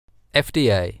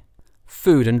FDA,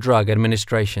 Food and Drug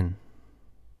Administration.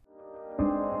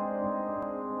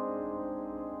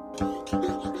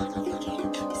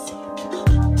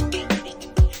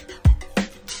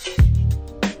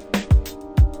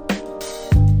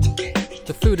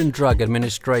 The Food and Drug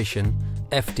Administration,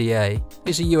 FDA,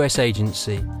 is a US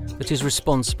agency that is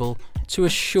responsible to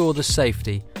assure the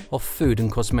safety of food and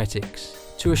cosmetics,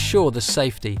 to assure the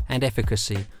safety and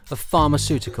efficacy of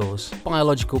pharmaceuticals,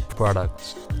 biological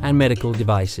products, and medical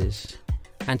devices,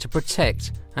 and to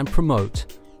protect and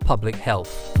promote public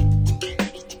health.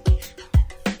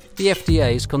 The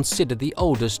FDA is considered the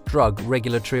oldest drug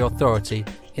regulatory authority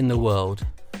in the world,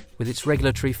 with its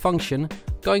regulatory function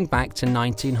going back to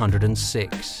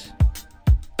 1906.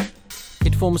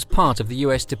 It forms part of the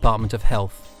US Department of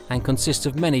Health and consists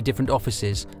of many different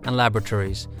offices and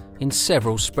laboratories in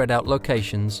several spread out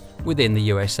locations within the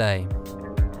USA.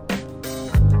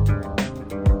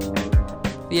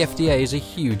 The FDA is a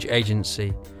huge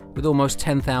agency with almost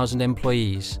 10,000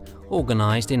 employees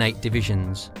organized in 8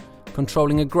 divisions,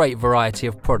 controlling a great variety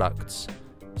of products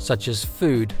such as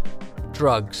food,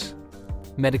 drugs,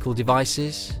 medical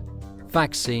devices,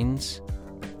 vaccines,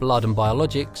 blood and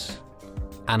biologics,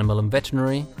 animal and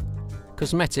veterinary,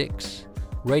 cosmetics,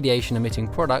 radiation-emitting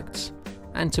products,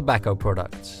 and tobacco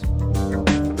products.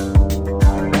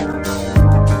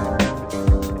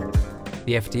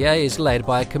 The FDA is led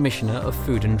by a Commissioner of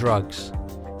Food and Drugs,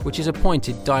 which is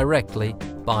appointed directly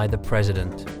by the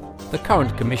President. The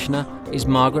current Commissioner is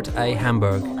Margaret A.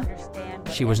 Hamburg.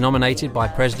 She was nominated by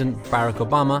President Barack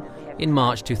Obama in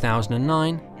March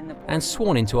 2009 and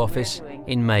sworn into office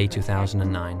in May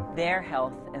 2009. Their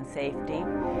health and safety.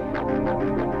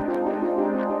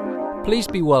 Please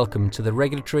be welcome to the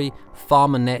regulatory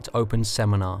Pharma Net Open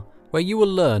Seminar, where you will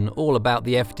learn all about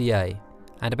the FDA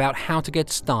and about how to get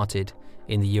started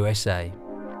in the USA.